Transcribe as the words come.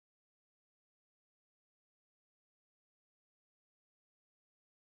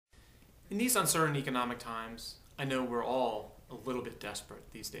In these uncertain economic times, I know we're all a little bit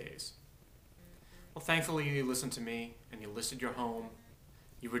desperate these days. Well, thankfully you listened to me and you listed your home.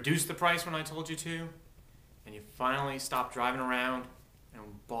 You reduced the price when I told you to, and you finally stopped driving around and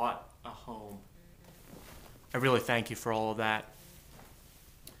bought a home. I really thank you for all of that.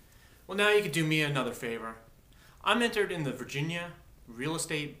 Well, now you could do me another favor. I'm entered in the Virginia Real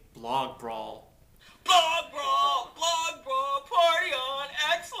Estate Blog Brawl. Blog Brawl! Blog Brawl! Party on!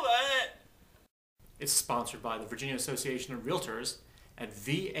 Excellent! It's sponsored by the Virginia Association of Realtors at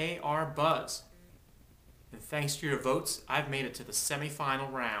VAR Buzz. And thanks to your votes, I've made it to the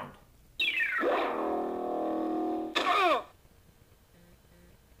semifinal round.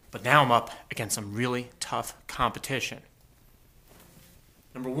 But now I'm up against some really tough competition.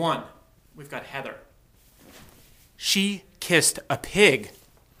 Number 1, we've got Heather. She kissed a pig.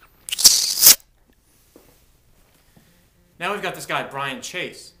 Now we've got this guy, Brian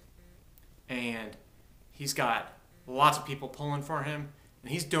Chase. And he's got lots of people pulling for him.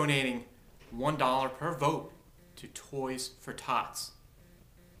 And he's donating $1 per vote to Toys for Tots.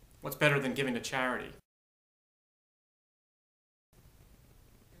 What's better than giving to charity?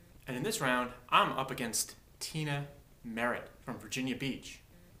 And in this round, I'm up against Tina Merritt from Virginia Beach.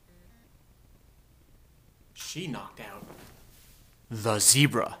 She knocked out the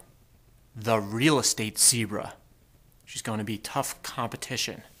zebra, the real estate zebra. She's going to be tough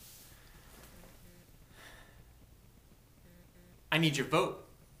competition. I need your vote.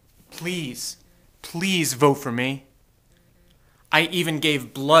 Please, please vote for me. I even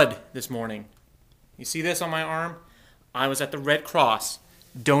gave blood this morning. You see this on my arm? I was at the Red Cross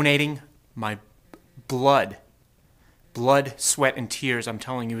donating my blood. Blood, sweat, and tears, I'm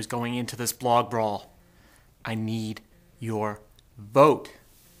telling you, is going into this blog brawl. I need your vote.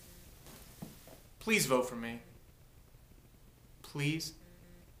 Please vote for me. Please?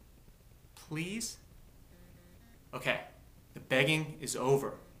 Please? Okay, the begging is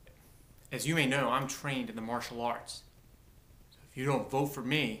over. As you may know, I'm trained in the martial arts. So if you don't vote for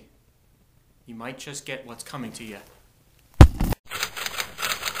me, you might just get what's coming to you.